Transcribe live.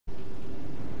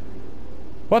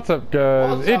What's up,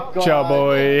 guys? What's up, It's your guys?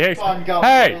 boy. It's fun,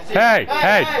 guys.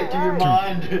 Hey! Do you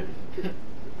mind?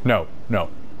 No.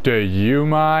 Do you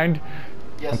mind?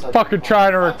 Yes, I'm fucking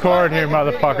trying to record here, I'm trying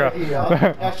to make a motherfucker. video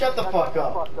here. Now shut the fuck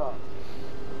up.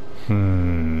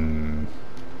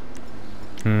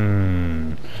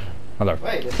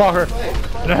 Motherfucker.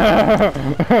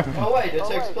 Oh wait, it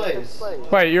takes place.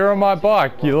 Wait, you're on my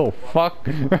bike, you little fuck.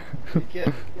 Yeah.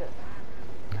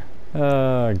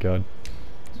 Oh god.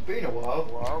 It's been a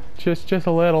while. Just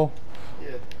a little.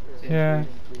 Yeah.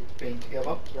 Been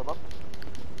together.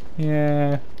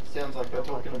 Yeah. Sounds like we're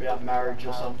talking about marriage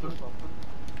or something.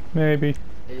 Maybe.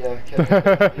 Yeah, okay.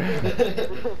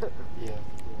 Yeah.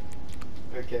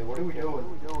 Okay, what are we doing?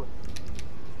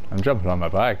 I'm jumping on my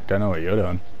bike. Don't know what you're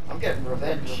doing. I'm getting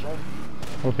revenge.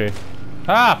 Okay.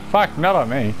 Ah, fuck, not on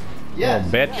me.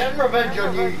 Yes, Little bitch. getting revenge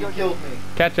on you, you killed me.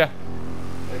 Catch ya.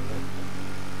 Okay.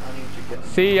 I need to get...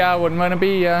 See ya, wouldn't wanna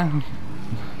be ya.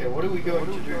 Okay, what are we going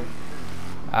to do?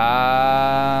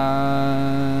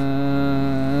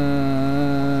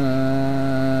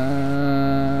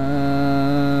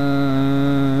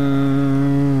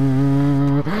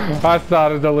 I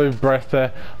started to lose breath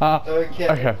there.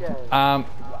 Okay.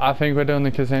 I think we're doing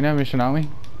the casino mission, aren't we?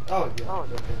 Oh, yeah.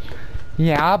 Okay.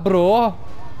 Yeah, bro.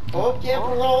 Okay,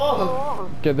 bro.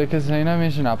 Get the casino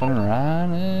mission up and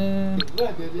running.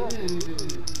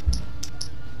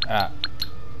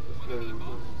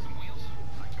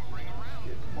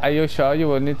 Are you sure you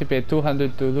will need to pay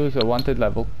 200 to lose a wanted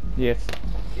level? Yes.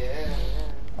 Yeah.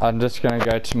 I'm just gonna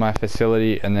go to my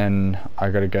facility and then I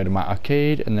gotta go to my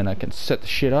arcade and then I can set the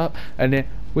shit up and then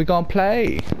we gonna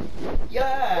play.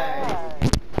 Yay!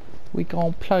 We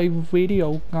gonna play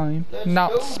video game, Let's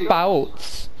not go,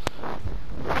 sports.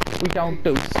 We don't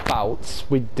do sports,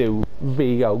 we do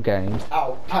video games.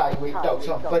 Okay, we do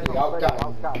some video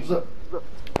games.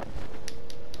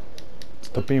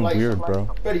 Stop being weird, bro.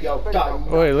 Video games.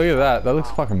 Wait, look at that. That looks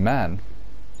fucking mad.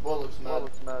 What looks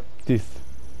mad? This.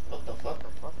 What the fuck?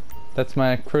 That's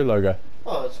my crew logo.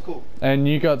 Oh, that's cool. And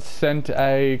you got sent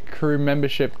a crew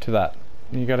membership to that.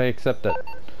 You gotta accept it.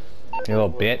 You little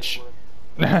bitch.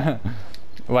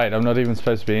 Wait, I'm not even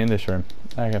supposed to be in this room.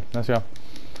 Okay, let's go.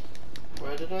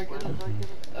 Where did I get it?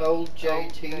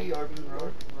 LJT open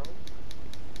road?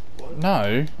 What?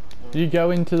 No. You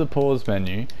go into the pause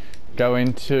menu, go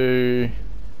into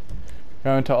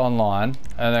online,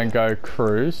 and then go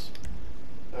cruise,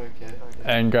 Okay.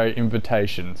 and go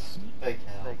invitations. Okay,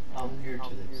 I'm new to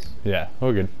this. Yeah,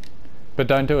 all good. But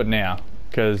don't do it now,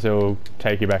 because it'll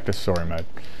take you back to story mode.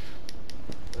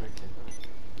 Okay.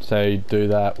 So you do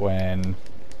that when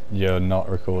you're not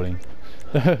recording.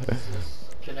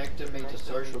 Connected me to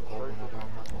social club and I don't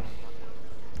have one.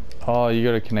 Oh, you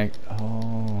gotta connect.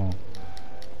 Oh,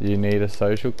 you need a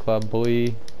social club,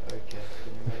 boy. Okay,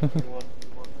 can you make me one?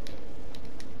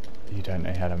 You don't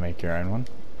know how to make your own one?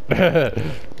 I know how to make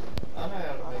my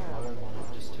own one,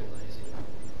 I'm just too lazy.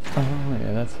 Oh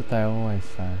yeah, that's what they always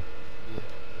say.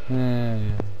 Yeah.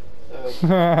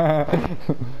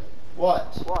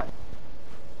 What?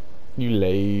 You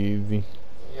lazy.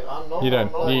 Yeah, I'm not. You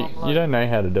don't know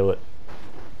how to do it.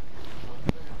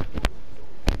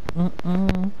 Actually, no,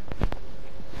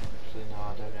 I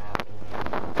don't know how to do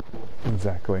it.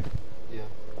 Exactly. Yeah,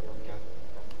 okay.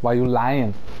 Why you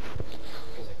lying?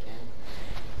 Because I can.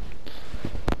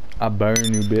 I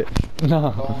burn you, bitch.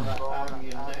 No.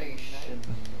 Ammunition.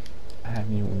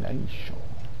 Ammunition.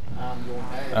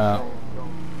 Ammunition.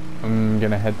 I'm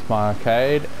gonna head to my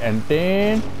arcade and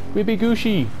then we be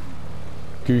Gucci.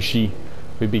 We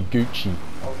be Gucci.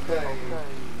 Okay.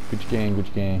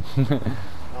 Gucci gang. Oh,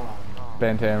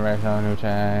 Benton, Rex on new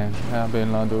chain. I've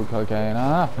been long do cocaine.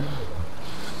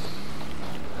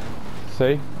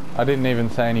 See? I didn't even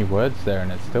say any words there and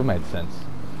it still made sense.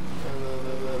 You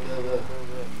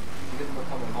didn't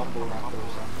become a mumble rapper or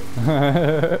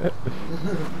something.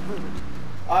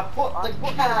 I put the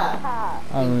cat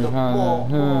in the ball.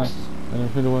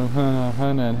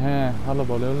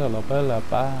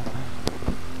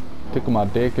 Tickle my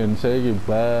dick and say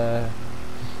goodbye.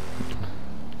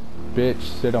 Bitch,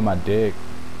 sit on my dick.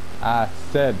 I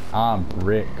said I'm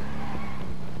Rick.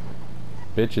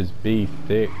 Bitches be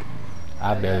thick.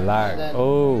 I be like,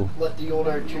 oh. Let the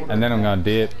auto tune. And then I'm gonna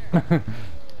dip.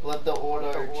 Let the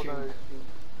auto tune.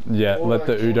 Yeah, let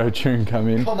the Udo tune come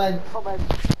in. Comment.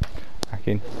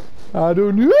 I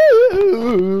don't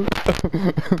know.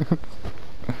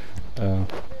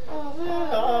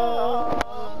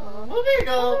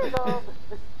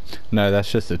 No,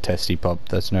 that's just a testy pop.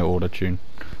 That's no auto tune.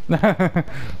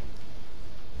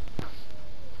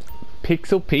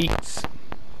 Pixel Pete's. Okay.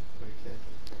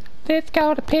 Let's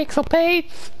go to Pixel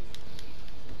Pete's.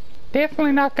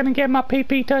 Definitely not gonna get my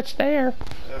PP touch there.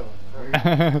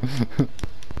 Oh,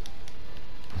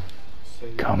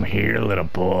 Come here, little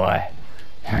boy.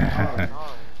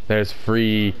 There's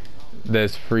free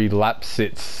lap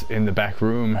sits in the back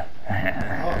room.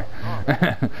 I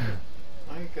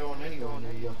ain't going anywhere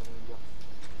near you.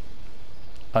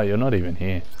 Oh, you're not even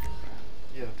here.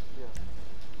 Yeah.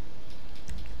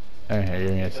 Okay, you're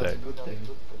gonna That's a say. good thing.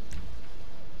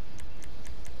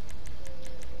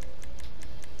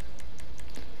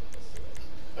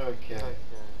 Okay.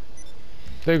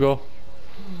 There you go.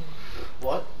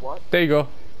 What? There you go.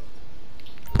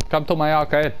 Come to my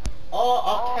arcade.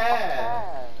 Oh,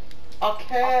 arcade!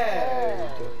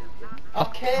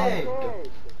 Arcade!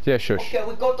 Yeah, shush. Okay,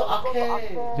 we go to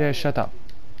arcade! Yeah, shut up.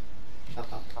 Shut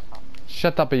up.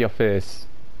 Shut up in your face.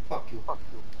 Fuck you.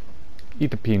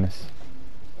 Eat a penis.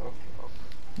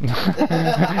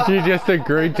 Okay. You just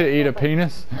agreed to eat a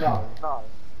penis? No.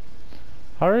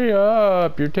 Hurry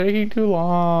up, you're taking too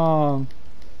long.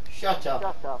 Shut up.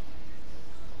 Oh,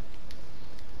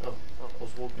 I was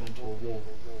walking into a wall.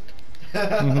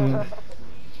 Okay.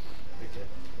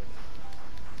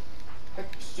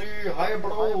 Hexy, hi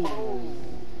bro.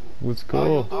 What's How you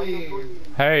cool? doing?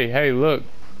 Hey, look.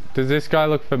 Does this guy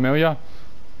look familiar?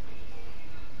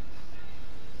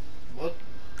 What?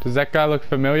 Does that guy look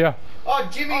familiar? Oh,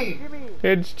 Jimmy!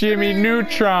 It's Jimmy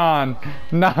Neutron.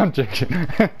 No, I'm joking.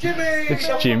 Jimmy! It's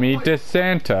Jimmy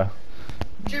DeSanta.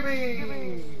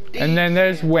 Jimmy! And then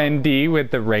there's Wendy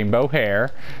with the rainbow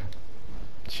hair.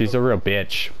 She's a real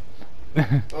bitch.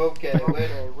 Okay,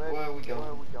 where are we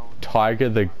going? Tiger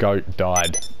the goat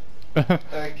died.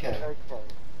 Okay.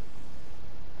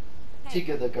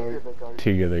 Tigger the goat.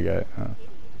 Tigger the goat. Huh.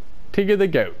 Tigger the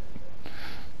goat.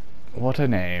 What a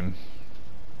name.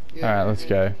 Yeah, Alright, let's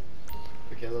go.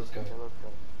 Okay, let's go.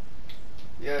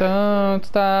 Yeah. Don't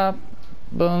stop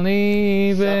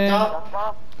believing. Shut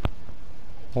up.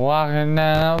 Walking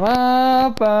down the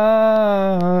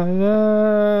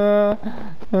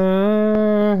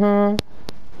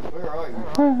Where are you?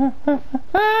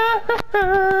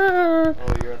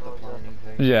 Oh, you're at the planning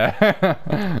thing.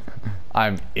 Yeah.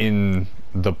 I'm in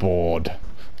the board.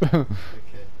 Okay.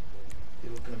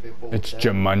 You're looking a bit bored. It's there.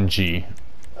 Jumanji.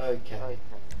 Okay.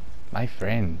 My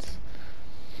friends.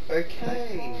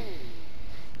 Okay.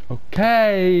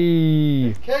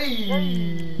 Okay. Okay.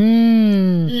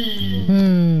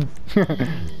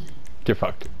 Get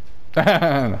fucked.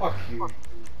 Fuck you.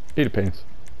 Eat a penis.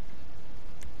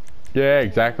 Yeah,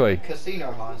 exactly.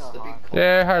 Casino heist, the big club.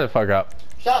 Yeah, hurry the fuck up.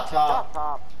 Shut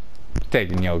up.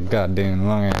 Taking your goddamn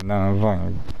long ass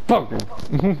down. Fuck. Shut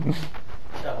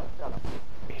up.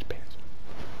 Eat a penis.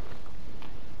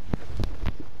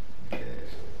 Okay.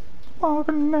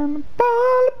 Walking down the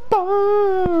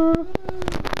boulevard.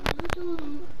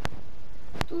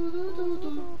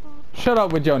 Shut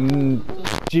up with your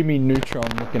Jimmy Neutron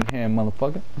looking hair,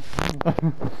 motherfucker.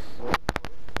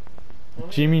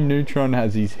 Jimmy Neutron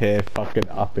has his hair fucking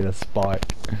up in a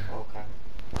spike. Okay.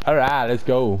 Alright, let's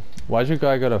go. Why's your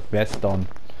guy got a vest on?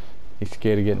 He's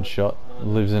scared of getting shot.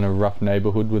 Lives in a rough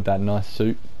neighborhood with that nice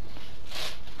suit.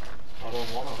 I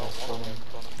don't want to have fun.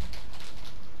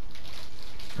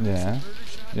 Yeah.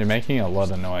 You're making a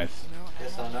lot of noise.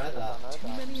 Yes, I know that.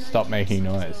 Stop making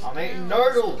noise. I'm eating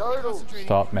noodles.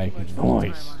 Stop making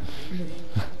noise.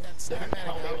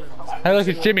 Hey, look,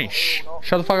 it's Jimmy. Shh.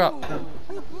 Shut the fuck up.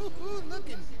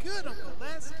 Looking good, Uncle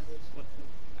Les.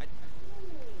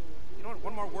 You know what?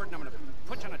 One more word and I'm gonna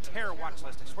put you on a terror watch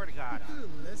list. I swear to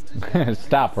God.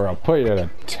 Stop or I'll put you on a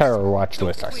terror watch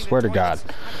list. I swear to God.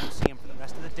 See him for the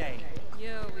rest of the day.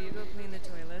 Yo, will you go clean the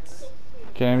toilets?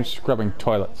 Okay, I'm scrubbing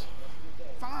toilets.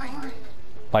 Fine.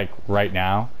 Like, right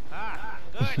now. Ah,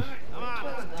 good. Come on,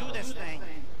 let's do this thing.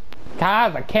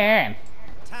 Cause I can.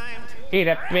 Time to Eat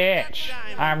a bitch.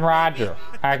 I'm Roger.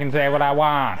 I can say what I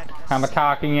want. I'm a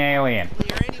talking alien.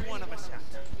 clear any one of us out.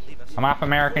 Leave us. I'm off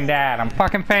American Dad. I'm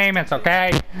fucking famous,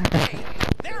 okay?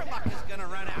 Their luck is gonna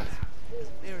run out.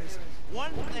 There is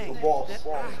one thing boss that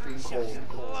being I called.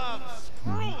 just love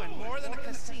screwing more than a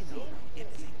casino. It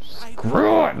is a private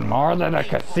Screw it, more than a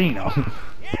casino.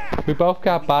 Yeah. We both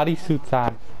got bodysuits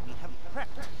on. We have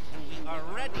prepped and we are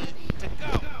ready to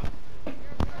go.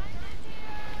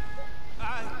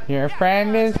 Your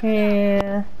friend is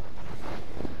here.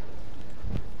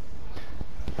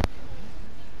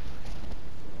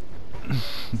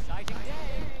 Exciting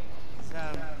day. Is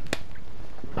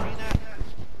Regina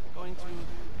going to be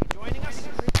joining us?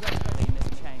 Regretfully,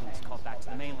 Miss Chang was called back to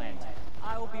the mainland.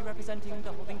 I will be representing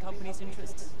the holding company's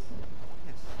interests.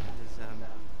 Yes,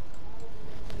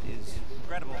 it is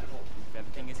regrettable. If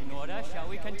everything is in order, shall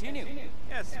we continue?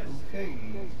 Yes, Okay.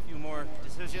 a few more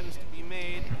decisions to be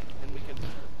made, and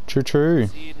True, true.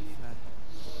 See if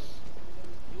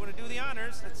you want to do the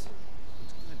honors.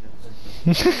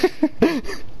 That's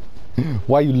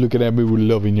Why you looking at me with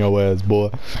love in your ass, boy?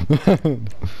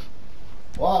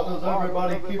 Wow, does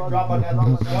everybody keep dropping that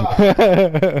on the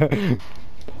side?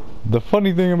 The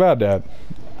funny thing about that,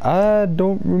 I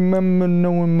don't remember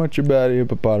knowing much about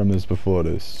hippopotamus before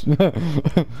this.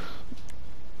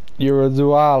 You're a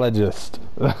zoologist.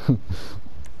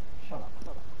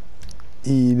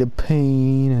 Eat a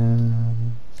peanut.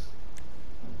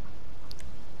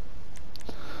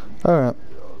 Alright.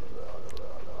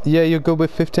 Yeah, you're good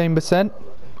with 15%?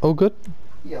 All good?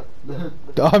 Yeah.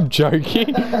 I'm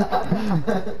joking.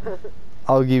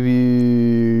 I'll give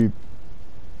you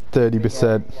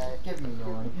 30%. Give me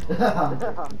one.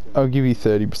 I'll give you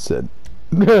 30%.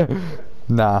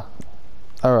 Nah.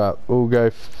 Alright, we'll go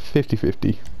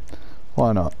 50-50.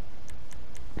 Why not?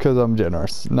 Because I'm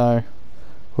generous. No.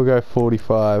 We'll go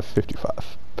 45-55.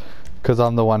 Because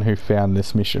I'm the one who found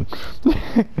this mission.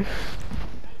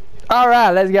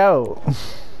 Alright, let's go.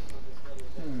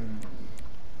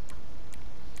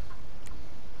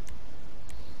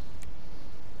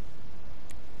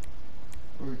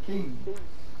 Routine.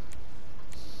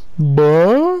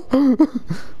 Boy.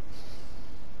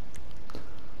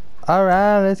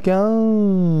 Alright, let's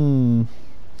go.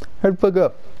 Hurry the fuck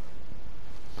up.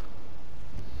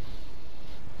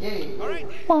 Yeah. all right.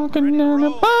 Walking down the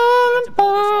Regina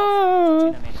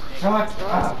bottom. made a big Shut effort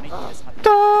up. to make this happen.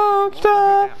 Don't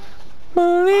stop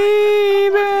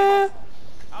believing.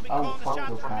 I'll be Oh, calling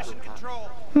the fuck shots this for guy. mission control.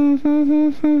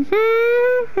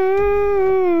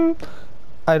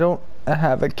 I don't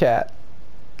have a cat.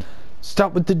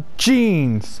 Stop with the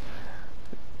jeans.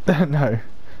 No.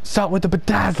 Stop with the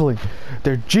bedazzling.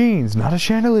 They're jeans, not a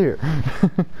chandelier.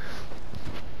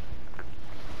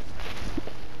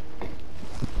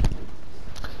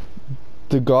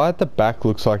 The guy at the back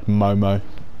looks like Momo.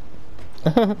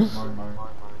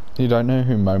 You don't know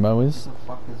who Momo is? What the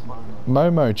fuck is mine?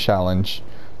 Momo challenge.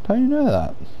 Don't you know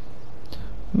that?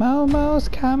 Momo's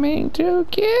coming to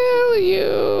kill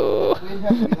you. We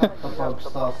have the folks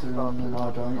start suit on and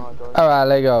I don't. Alright,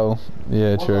 let go.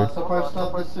 Yeah, What true. was I supposed to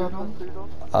start this suit on?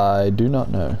 I do not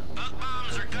know.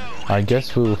 I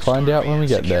guess we will find out when we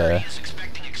get there.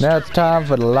 Now it's time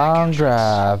for the long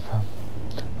drive.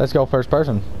 Let's go first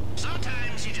person.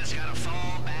 Sometimes you just gotta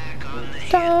fall back on the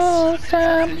Don't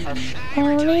stop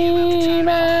believing.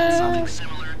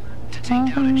 similar to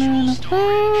take down a jewel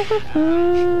store.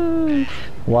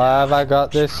 Why have I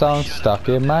got this song stuck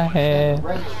in my head?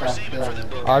 Red back there.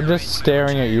 I'm just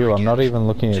staring at you, I'm not even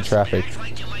looking at traffic.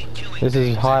 This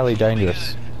is highly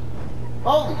dangerous.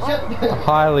 Holy shit!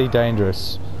 Highly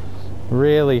dangerous.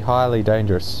 Really highly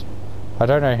dangerous. I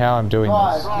don't know how I'm doing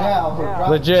Drive this. now. Drive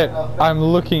Legit, now. I'm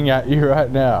looking at you right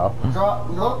now. Look at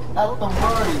the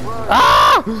road.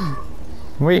 Ah!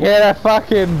 We hit a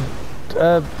fucking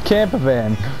camper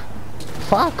van.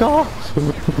 Fuck off.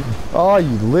 Oh, you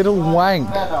little wank.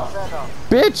 Better.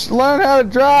 Bitch, learn how to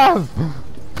drive.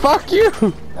 Fuck you.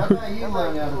 That's how you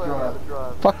learn how to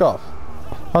drive. Fuck off.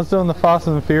 I was doing the Fast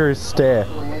and the Furious stare.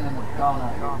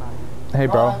 Hey,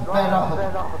 bro. Drive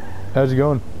better. How's it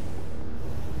going?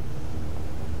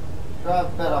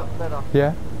 Drive better.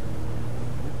 Yeah?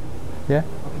 Yeah?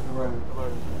 Look at the road.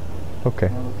 Okay.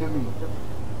 Now look at me.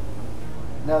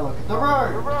 Now look at the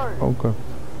road. Okay.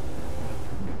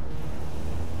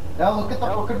 Now look at the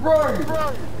fucking road.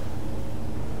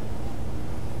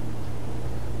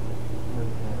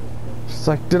 She's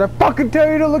like, did I fucking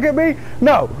tell you to look at me?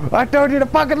 No, I told you to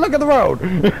fucking look at the road.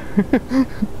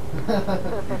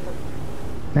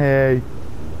 Hey,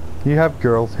 you have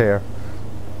girl's hair.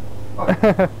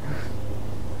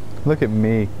 Look at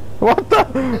me. What the?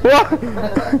 What?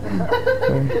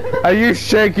 Are you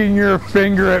shaking your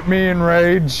finger at me in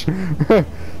rage?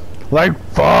 Like,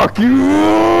 fuck you!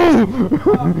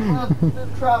 The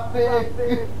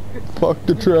traffic. Fuck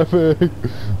the traffic.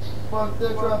 Fuck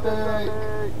the traffic.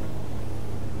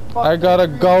 Fuck I got the a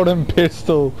trees. golden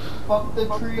pistol. Fuck the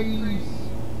trees.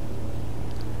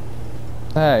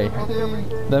 Hey,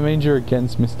 Everything. that means you're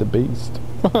against Mr. Beast.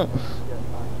 What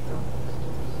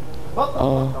the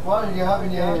fuck? Why did you have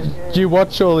in your hand? Do you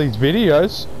watch all these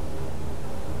videos?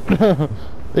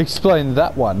 Explain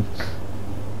that one.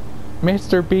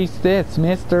 Mr. Beast this,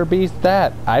 Mr. Beast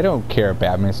that. I don't care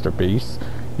about Mr. Beast.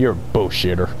 You're a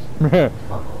bullshitter.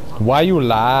 Why you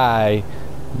lie?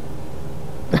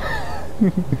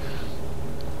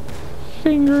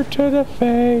 Finger to the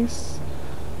face.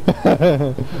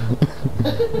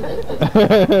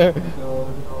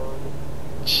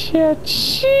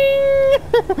 Cha-ching!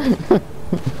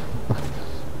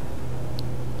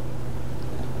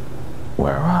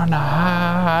 We're on the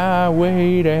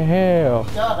highway to hell.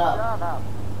 Shut up.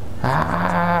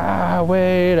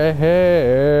 Highway to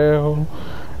hell.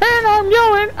 And I'm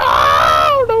going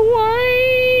all the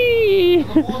way.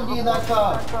 The blondie in that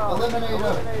car. Eliminate him.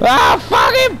 Ah,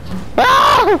 fuck him!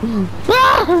 Ah!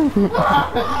 Ah!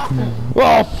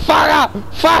 Oh, fucker!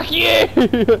 Fuck you!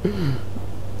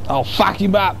 I'll fuck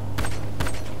him up.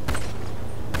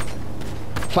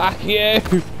 Fuck you!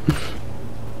 Yep.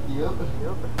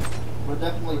 We're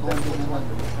definitely going to be like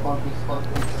buggy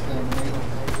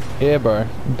exterminators. Yeah, bro.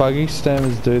 Buggy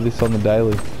stammers do this on the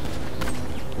daily.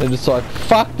 They're just like,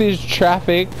 fuck this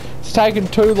traffic. It's taking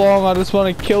too long. I just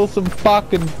want to kill some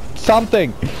fucking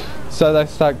something. So they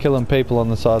start killing people on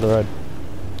the side of the road.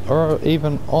 Or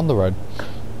even on the road.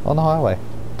 On the highway.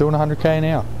 Doing 100k an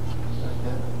hour.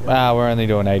 Ah, we're only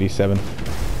doing 87.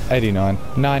 89.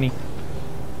 90.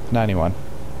 91.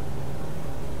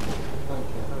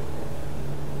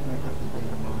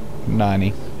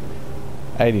 90.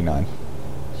 89.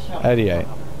 88.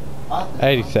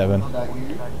 87.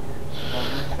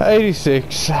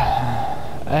 86.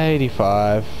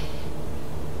 85.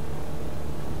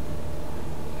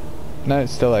 No,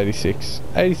 it's still 86.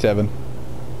 87.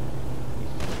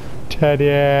 Teddy.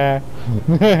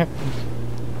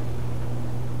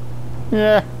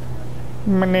 Yeah.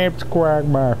 My name's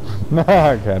Quagmire. No,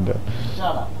 I can't do it.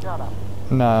 Shut up.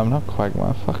 No, I'm not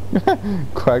Quagmire. Fuck.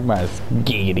 Quagmire's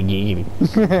giggity giggity.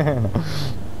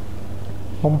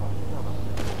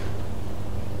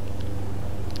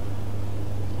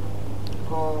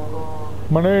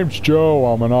 My name's Joe.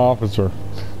 I'm an officer.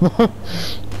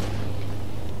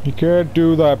 You can't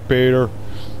do that, Peter.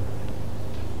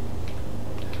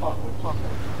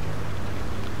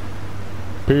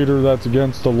 Peter, that's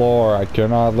against the law. I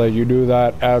cannot let you do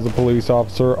that as a police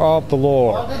officer of the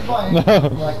law.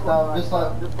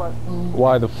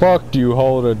 Why the fuck do you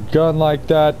hold a gun like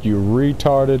that, you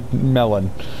retarded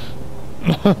melon?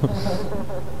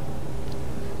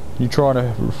 You trying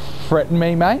to threaten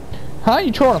me, mate? Huh?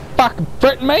 You trying to fucking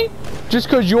threaten me? Just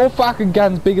because your fucking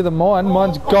gun's bigger than mine.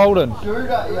 Mine's golden.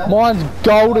 Mine's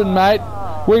golden, mate.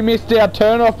 We missed our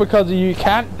turn off because of you,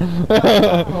 cunt. What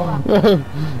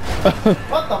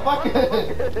the fuck?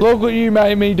 Look what you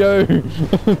made me do.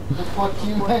 Look what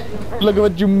you made me do. Look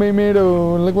what you made me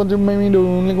do. Look what you made me do.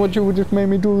 Look what you just made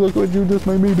me do. Look what you just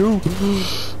made me do.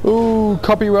 Ooh,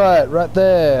 copyright right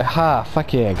there. Ha,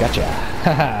 fuck yeah, gotcha.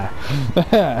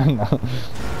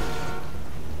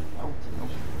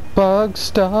 Bug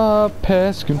stop,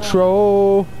 pest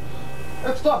control.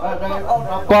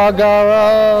 Bugger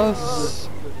us.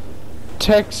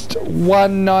 Text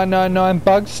 1999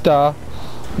 Bugstar.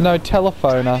 No,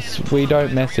 telephone us. We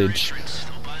don't message.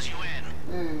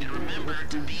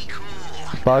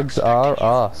 Bugs are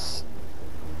us.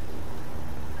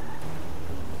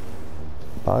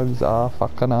 Bugs are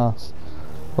fucking us.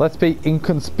 Let's be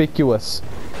inconspicuous.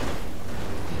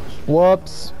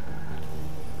 Whoops.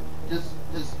 Just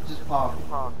park.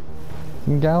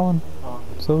 I'm going.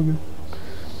 It's all good.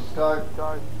 Let's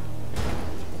go.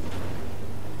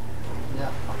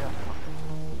 Yeah.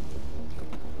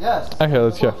 Yes. Okay,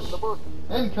 let's go.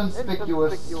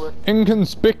 Inconspicuous.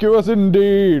 Inconspicuous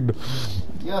indeed.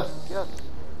 Yes.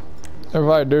 If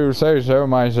I do say so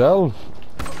myself.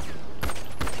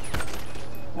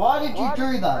 Why did you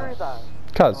do that?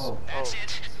 Cuz. That's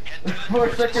it. For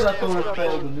a second I thought it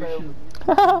failed the mission.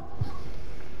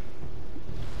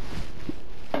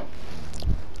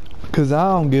 Cause I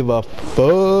don't give a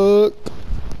fuck.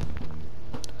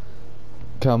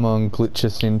 Come on, glitch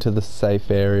us into the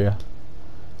safe area.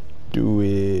 Do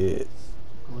it.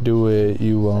 Do it,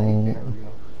 you won't.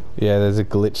 Yeah, there's a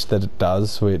glitch that it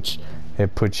does, which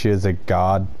it puts you as a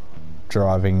guard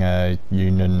driving a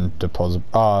Union deposit.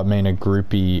 Oh, I mean a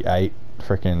Groupie 8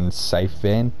 freaking safe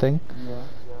van thing. Yeah.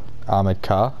 Armored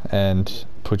car, and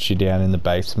puts you down in the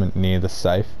basement near the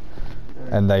safe.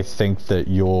 And they think that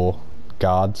you're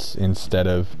guards instead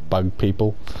of bug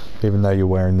people, even though you're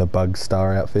wearing the Bug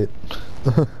Star outfit.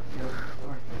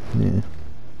 Yeah.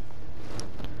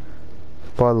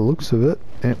 By the looks of it,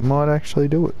 it might actually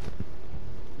do it.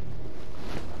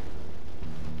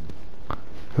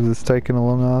 Because it's taken a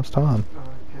long ass time.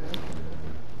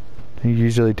 It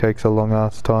usually takes a long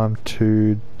ass time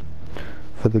for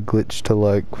the glitch to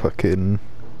like fucking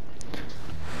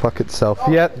fuck itself.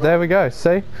 Yep, there we go,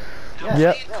 see?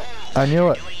 Yep, I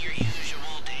knew it.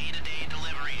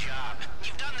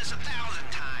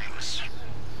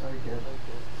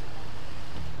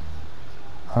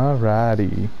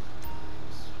 Alrighty.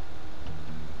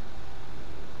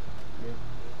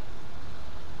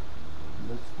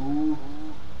 Let's go.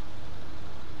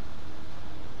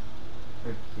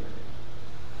 Okay.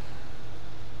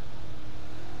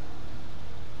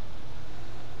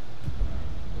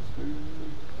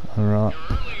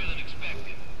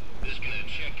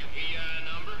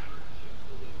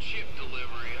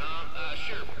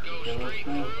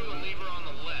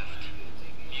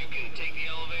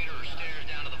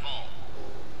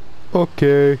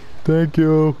 Okay, thank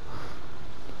you.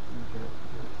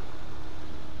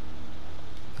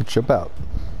 Jump out.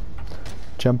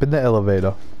 Jump in the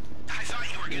elevator. I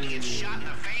thought you were gonna get shot in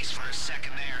the face for a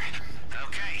second there.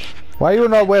 Okay. Why you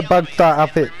not wear bug star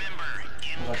outfit?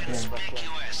 Remember,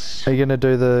 inconspicuous. Are you gonna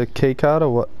do the key card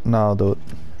or what? No, I'll do it.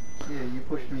 Yeah, you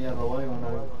pushed me out of the way when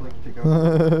I clicked to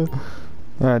go.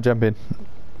 Alright, jump in.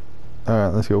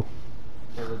 Alright, let's go.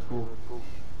 Okay, let's go.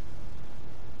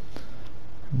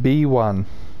 B1.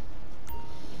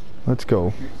 Let's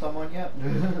go. Shoot someone yet?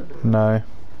 No.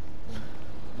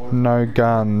 No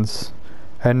guns.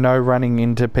 And no running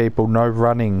into people. No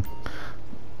running.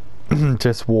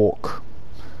 Just walk.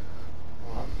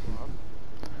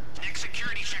 Next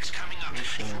security check's coming up. You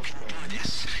can do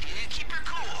this. You keep her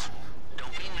cool.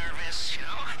 Don't be nervous, you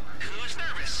know? Who's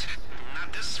nervous?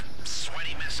 Not this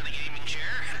sweaty mess in a gaming chair.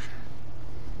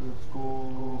 Let's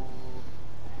go.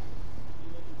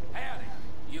 Howdy.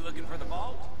 You looking for the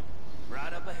vault?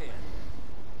 Right up ahead.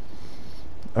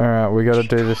 Alright, we gotta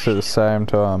do this at the same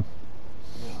time.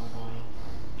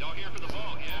 Y'all here for the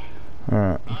vault, yeah?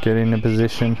 Alright, get in a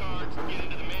position. Cards, get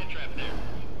into the man trap there.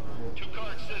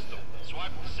 2-card system.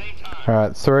 Swipe at the same time.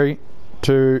 Alright, 3,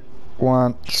 2,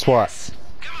 1, swipe.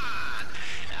 Come on!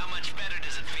 How much better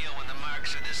does it feel when the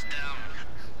marks are this dumb?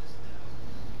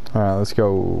 Alright, let's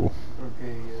go.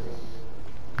 Okay,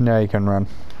 Now you can run.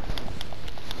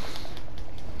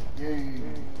 yay.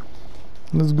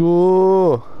 Let's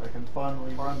go. I can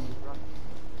finally run.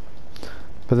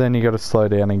 But then you gotta slow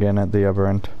down again at the other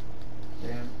end.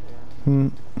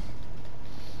 Damn.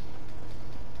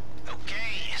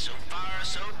 Okay, so far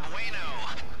so bueno.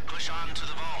 Push on to the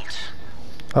vault.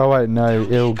 Oh wait, no,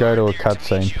 it'll go to a There to meet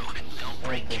cutscene. you. Don't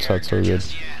break So it's all good.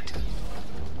 just yet.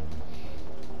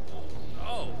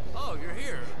 Oh, you're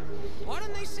here. Why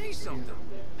didn't they say something?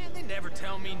 Man, they never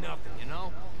tell me nothing, you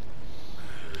know?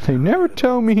 They never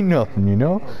tell me nothing, you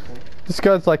know? This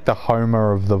guy's like the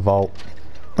Homer of the vault.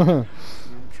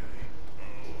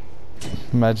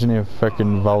 Imagine if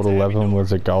fucking Vault 11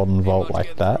 was a golden vault Let's like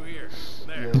get that. through here.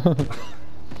 There.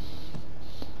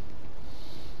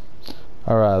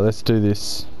 Alright, let's do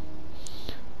this.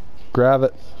 Grab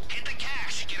it. Hit the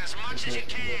cash. Get as much as you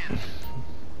can.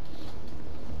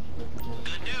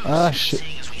 Good news. Ah, shit.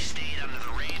 Seeing as we stayed under the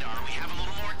radar, we have a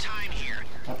little more time here.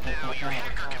 Now, your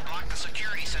hacker can block the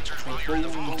security sensors while you're in the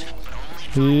vault, but only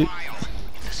for a Yeah. while.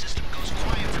 If the system goes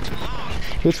quiet for too long,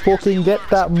 Let's fucking get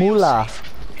that moolah. and,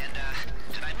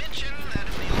 did I mention that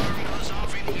if the alarm goes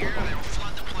off in here, they'll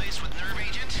flood the place with nerve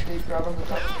agent? Hey, grab him the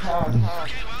top of the car.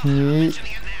 Okay, well, Yeah. I'm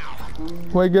mentioning it now.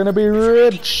 We're gonna be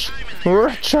rich.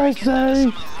 Rich, I say. Some of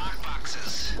the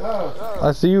lockboxes. Oh,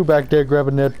 I see you back there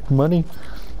grabbing that money.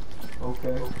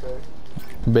 okay.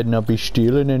 Better not be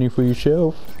stealing any for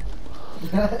yourself.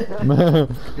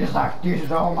 It's like this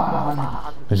is all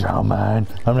mine. It's all mine.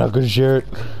 I'm not gonna share it.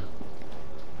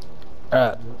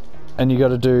 Alright. And you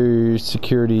gotta do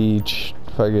security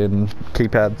fucking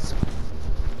keypads.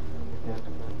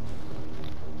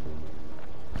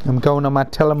 I'm going on my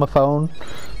telephone.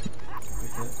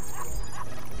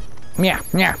 Yeah,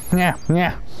 yeah, yeah,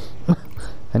 yeah.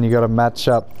 And you gotta match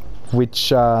up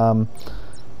which ones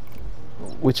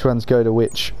go to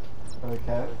which.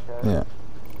 Okay. Yeah.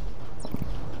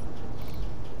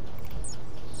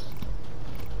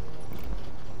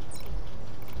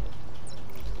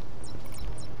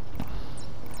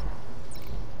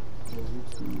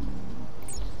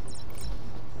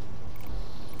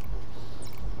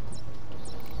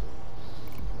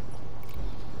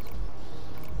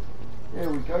 There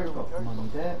we go, got the money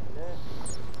there.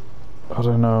 I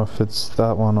don't know if it's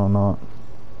that one or not.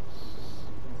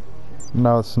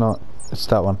 No, it's not. It's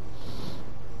that one.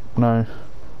 No.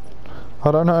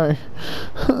 I don't know.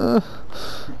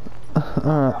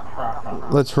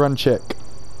 Alright. Let's run check.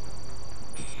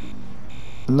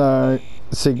 No.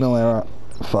 Signal error.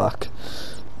 Fuck.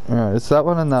 Alright, it's that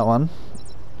one and that one.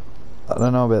 I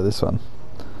don't know about this one.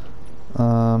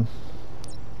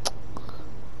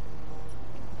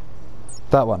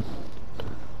 That one.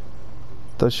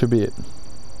 That should be it.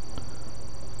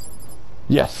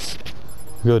 Yes!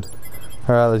 Good.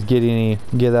 Alright, let's get in here.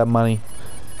 Get that money.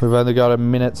 We've only got a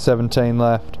minute 17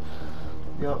 left.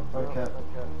 Yep, okay.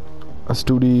 Let's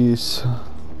do this.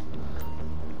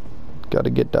 Gotta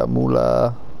get that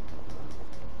moolah.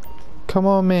 Come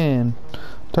on, man.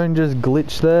 Don't just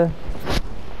glitch there.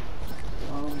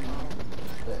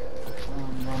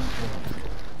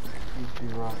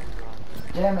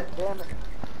 Damn it.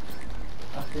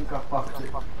 I think I fucked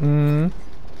it.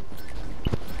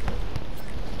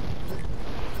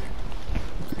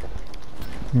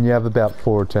 You have about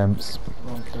 4 attempts,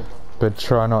 but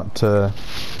try not to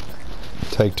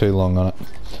take too long on it.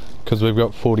 Because we've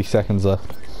got 40 seconds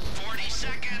left. 40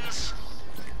 seconds.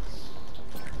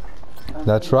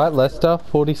 That's right, Lester.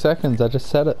 40 seconds. I just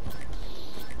said it.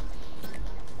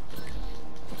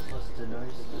 Lester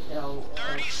knows how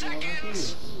 30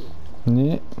 seconds.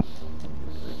 Yeah.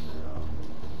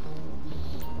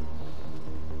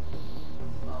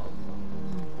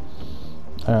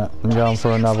 Alright, I'm going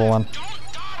for another one. Don't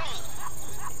dawdle.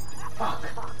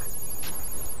 Perfect.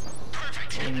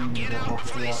 Get out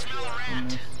before they smell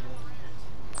around.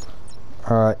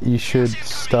 Alright, you should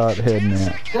start heading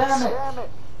out. Damn it!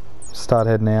 Start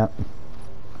heading out.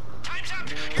 Time's up.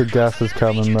 The gas is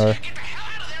coming, bro. Get the hell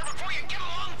out of there before you get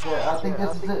along. Yeah, I think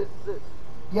this is it.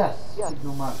 Yes,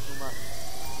 signal match.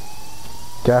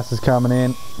 Gas is coming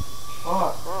in.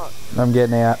 Alright. I'm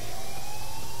getting out.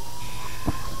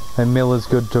 And Miller's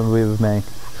good to be with me.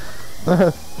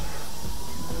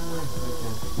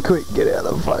 Quick, get out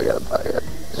of the fucking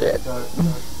shit.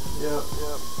 Yep.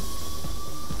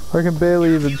 I can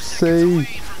barely even see. Away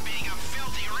from being a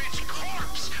filthy rich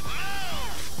corpse.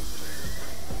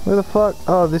 Move. Where the fuck?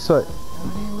 Oh, this way.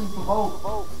 Everything leave the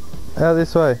vault. Out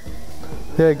this way.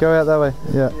 Yeah, go out that way.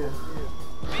 Yeah.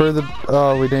 Through the...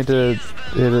 Oh, we need to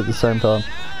hit it at the same time.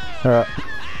 Alright.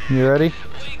 You ready?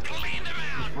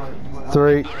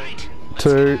 3,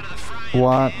 2,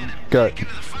 1, go.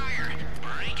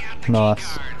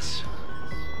 Nice.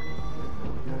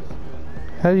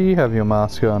 How do you have your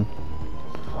mask on?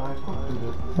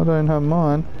 I don't have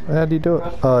mine. How do you do it?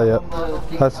 Oh, yeah.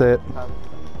 That's it.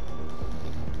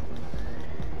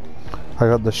 I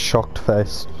got the shocked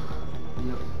face.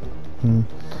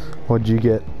 What'd you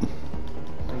get?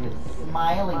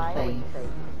 Smiley face.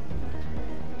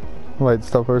 Wait,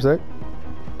 stop for a sec.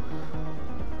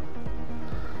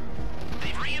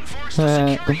 They've reinforced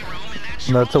the security room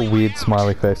and That's a weird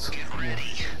smiley face. get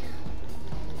ready.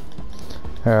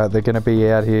 Alright, they're gonna be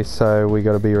out here, so we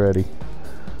gotta be ready.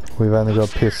 We've only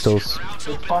got pistols. It's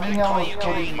funny how I was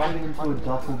putting money into a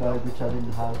duffel bag which I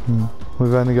didn't have.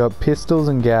 We've only got pistols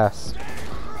and gas.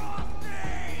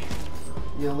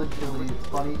 Yeah, literally, it's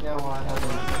funny how I have a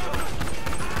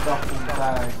duffel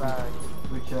bag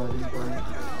which I didn't bring.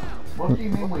 What do you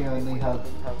mean we only have,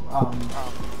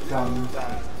 guns?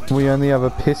 We only have a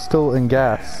pistol and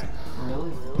gas.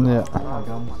 Really? Yeah. Oh my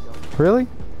guns. Really?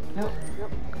 Yep.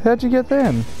 How'd you get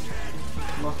them?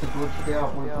 Must have glitched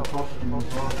out with the costume as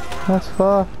well. That's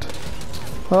fucked.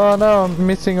 Oh no, I'm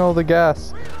missing all the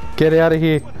gas. Get out of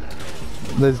here.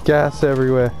 There's gas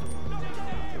everywhere.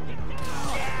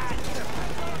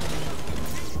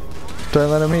 Don't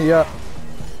let him hit you.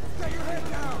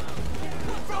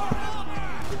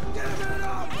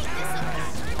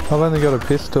 I've only got a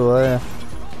pistol there.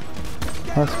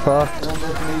 That's fucked. And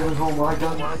there's me with all my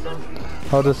guns.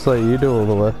 I'll just let you do all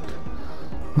the work.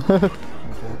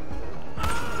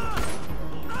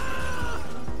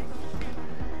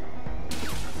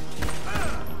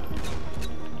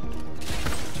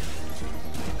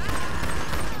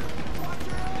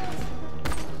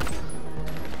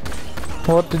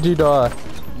 What, did you die?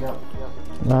 Yep.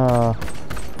 Ah.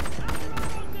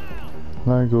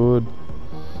 No good.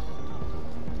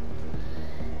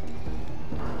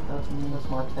 That's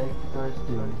my take goes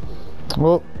doing.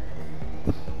 Well.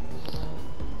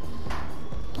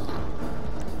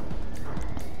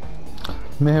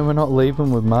 Man, we're not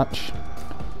leaving with much. Yeah,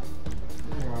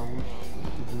 I wish we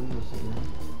could do this again.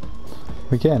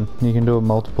 We can. You can do it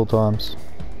multiple times.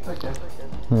 Okay.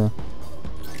 Yeah.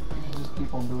 Just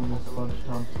keep on doing this a bunch of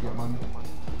times to get money.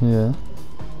 Yeah.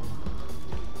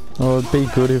 Oh, it'd be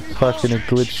good if fucking it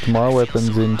glitched my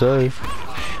weapons in too.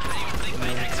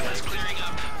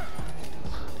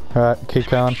 Alright,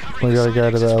 kick on. We gotta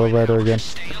go to the elevator again.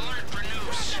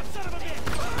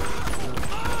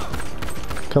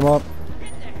 Come on.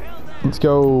 Let's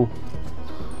go.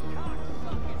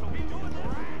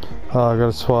 Oh, I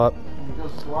gotta swipe. You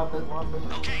just swap it.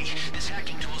 Okay, this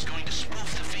hacking tool is going to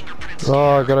spoof the fingerprints.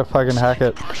 Oh, I gotta fucking hack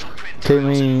it. Keep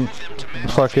me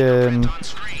fucking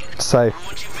safe.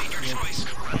 Once you've made your choice,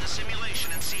 run the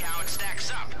simulation and see how it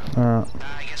stacks up. Alright.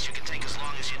 I guess you can take as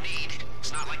long as you need.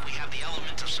 It's not like we have the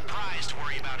element of surprise to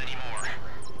worry about anymore.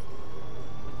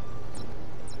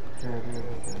 Okay.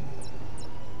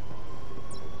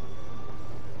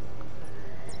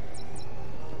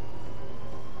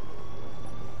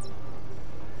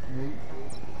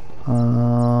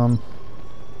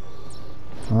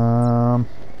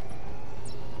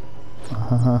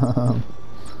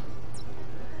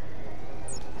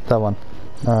 That one.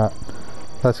 Alright.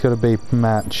 That's gotta be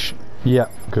match. Yeah,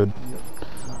 good.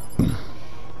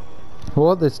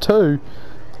 What? There's 2?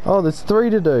 Oh, there's 3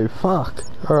 to do. Fuck.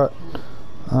 Alright.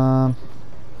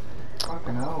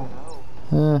 Fucking hell.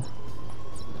 Yeah.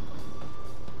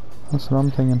 That's what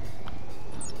I'm thinking.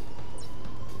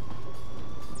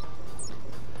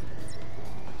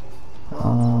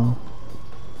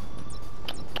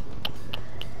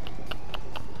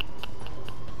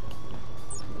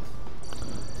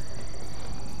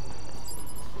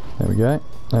 There we go.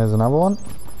 There's another one.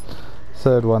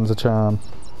 Third one's a charm.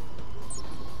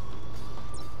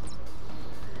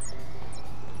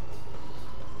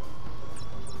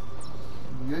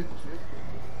 You?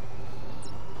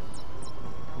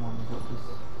 Come on, you got this.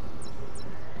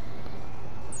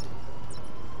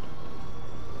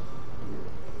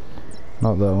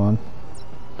 Not that one.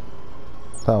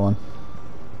 That one.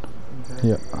 Okay.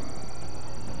 Yep.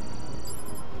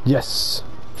 Yes!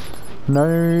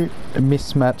 No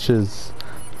mismatches.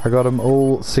 I got them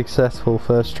all successful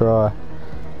first try. Okay,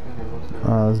 let's go.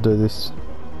 Alright, let's do this.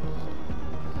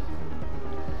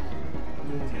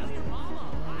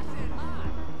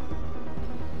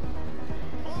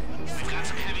 We've got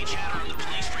some heavy chatter on the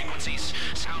police frequencies.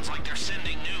 Sounds like they're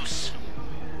sending news.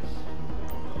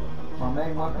 My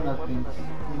main weapon has been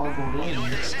smuggled in. You know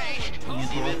what they say?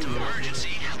 Event of emergency.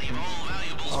 Leave all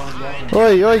valuables behind.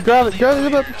 Oi, oi, grab it, grab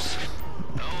it!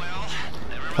 Oh well.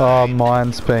 Never Oh, mind.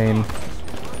 mine's been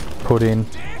put in.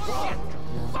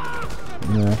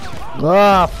 Yeah.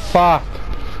 Ah, fuck!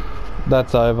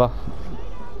 That's over.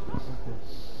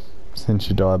 Since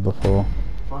you died before.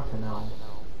 Fucking hell.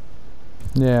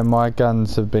 Yeah, my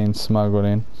guns have been smuggled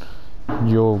in.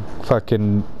 Your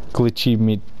fucking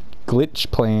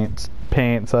glitch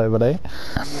pants over there.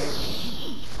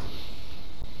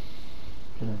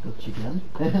 Can I got you again?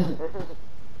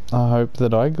 I hope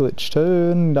that I glitch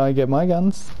too and I get my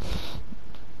guns.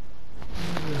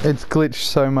 It's glitched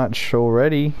so much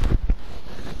already.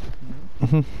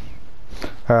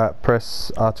 Alright,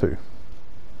 press R2.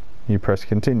 You press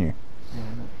continue.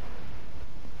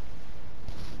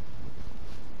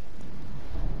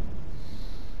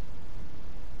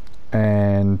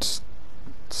 And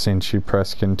since you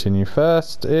press continue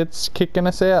first, it's kicking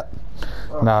us out.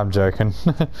 Oh. No, I'm joking.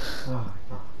 Oh,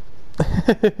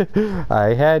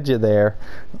 I had you there.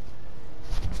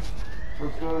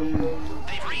 let's go, you.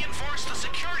 They've reinforced the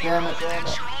security. Damn it, damn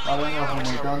it. I don't have all my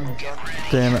guns.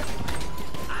 Damn it.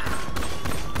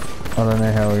 I don't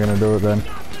know how we're gonna do it then.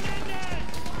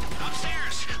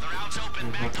 Upstairs. The route's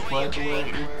open. Back Let's to play where the you way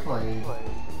came. we played.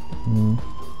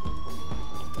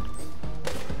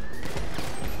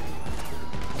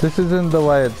 This isn't the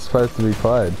way it's supposed to be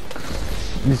played.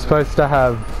 You're supposed to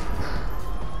have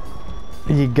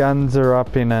your guns are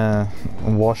up in a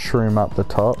washroom up the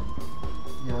top.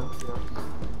 Yeah.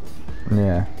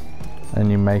 Yeah.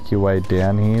 And you make your way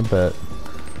down here, but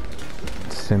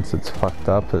since it's fucked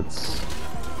up, it's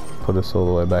put us all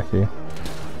the way back here.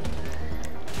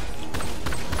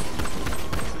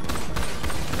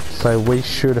 So we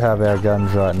should have our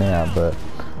guns right now, but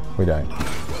we don't.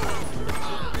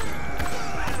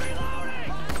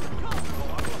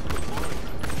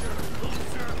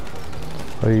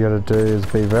 All you gotta do is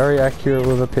be very accurate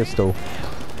with a pistol.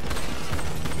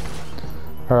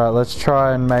 Alright, let's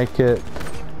try and make it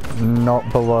not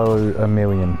below 1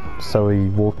 million. So we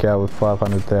walk out with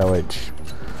 500 thou each.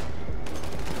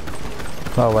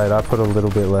 Oh wait, I put a little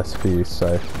bit less for you,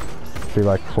 so it'd be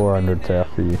like 400 thou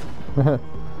for you. Okay.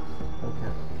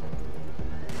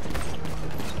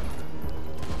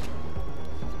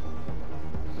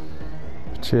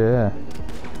 But yeah.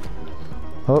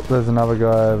 Oh, there's another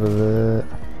guy over there.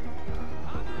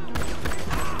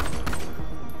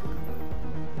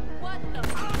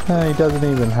 He doesn't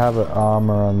even have an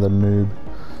armor on the noob.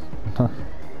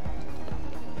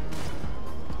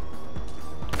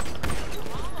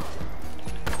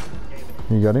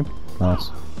 You got him?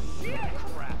 Nice.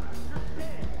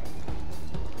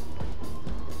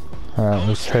 Alright,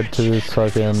 let's head to this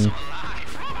fucking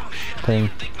thing.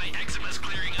 Think my eczema's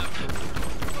clearing up.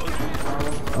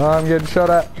 Oh, I'm getting shot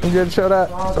at. I'm getting shot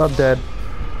at. I'm dead.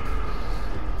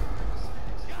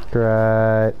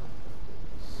 Great.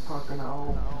 Fucking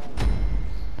hell.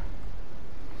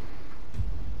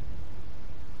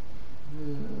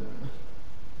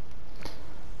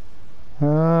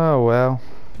 Oh well.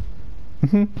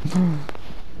 Do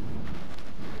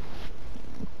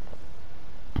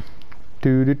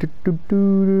do do do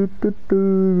do do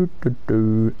do do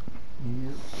do.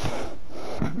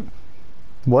 Yep.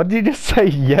 What did you just say?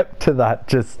 Yep to that?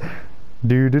 Just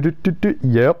do do do do do.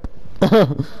 Yep. Okay.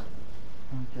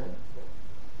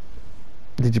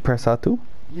 Did you press R2?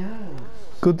 Yes.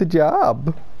 Good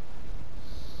job.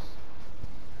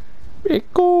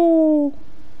 Echo.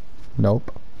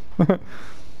 Nope.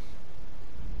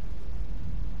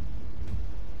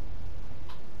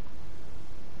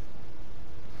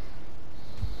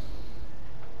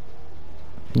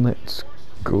 Let's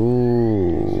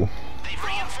go. They've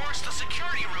reinforced the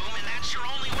security room, and that's your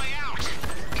only way out.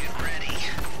 Get ready.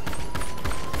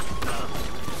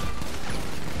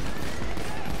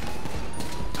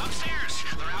 Upstairs,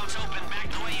 the route's open back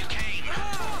the way you came.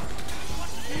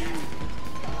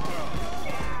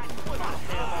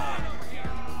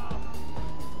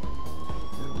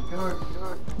 There we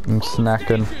go. I'm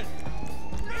snacking.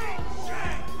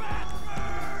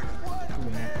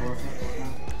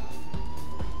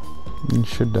 You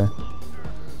should do.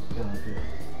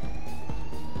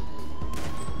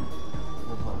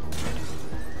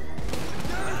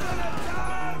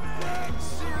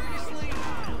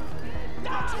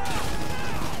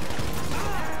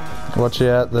 Watch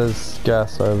out, there's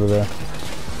gas over there.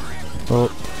 Oh,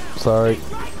 sorry.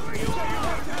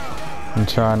 I'm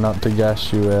trying not to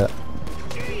gas you out.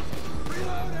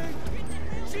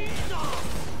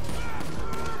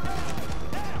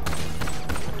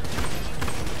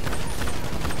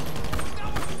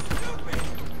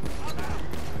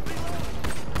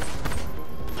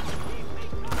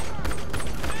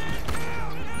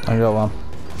 I got one.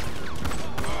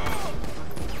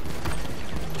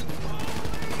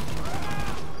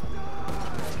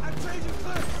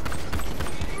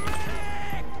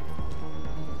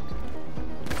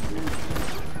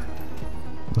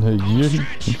 You? I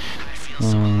feel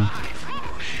so alive.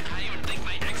 I even think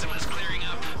my eczema's clearing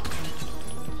up.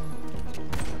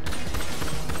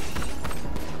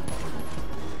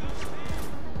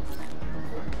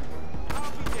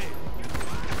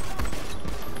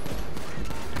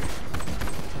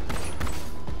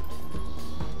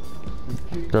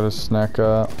 Got a snack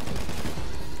up.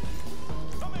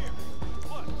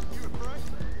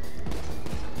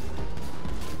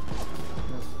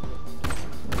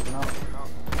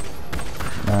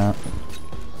 Nah.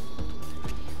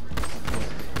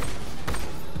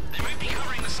 They might be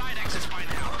covering the side exits by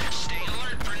now. Stay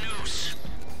alert for news.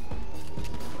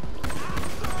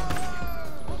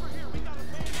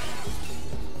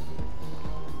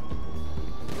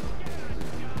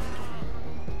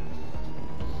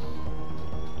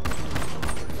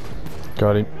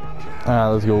 Got him. Ah,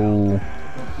 let's go.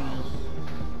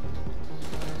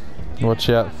 Watch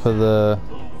out for the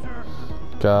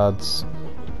guards.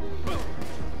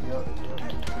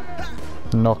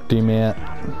 Knocked him out.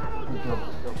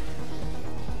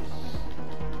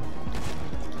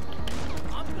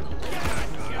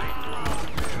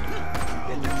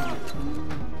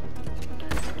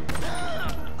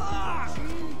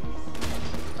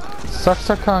 Sucks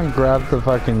I can't grab the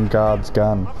fucking guard's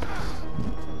gun.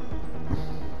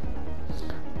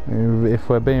 If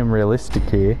we're being realistic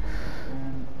here.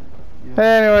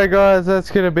 Anyway guys, that's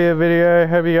gonna be a video.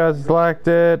 Hope you guys liked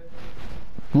it.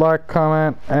 Like,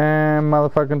 comment, and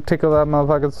motherfucking tickle that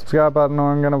motherfucking subscribe button,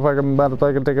 or I'm gonna fucking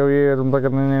motherfucking tickle you and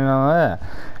fucking,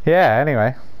 yeah,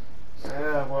 anyway.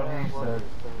 Yeah, what he said.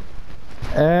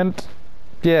 And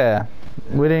yeah,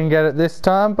 we didn't get it this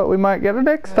time, but we might get it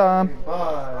next time.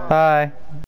 Bye. Bye.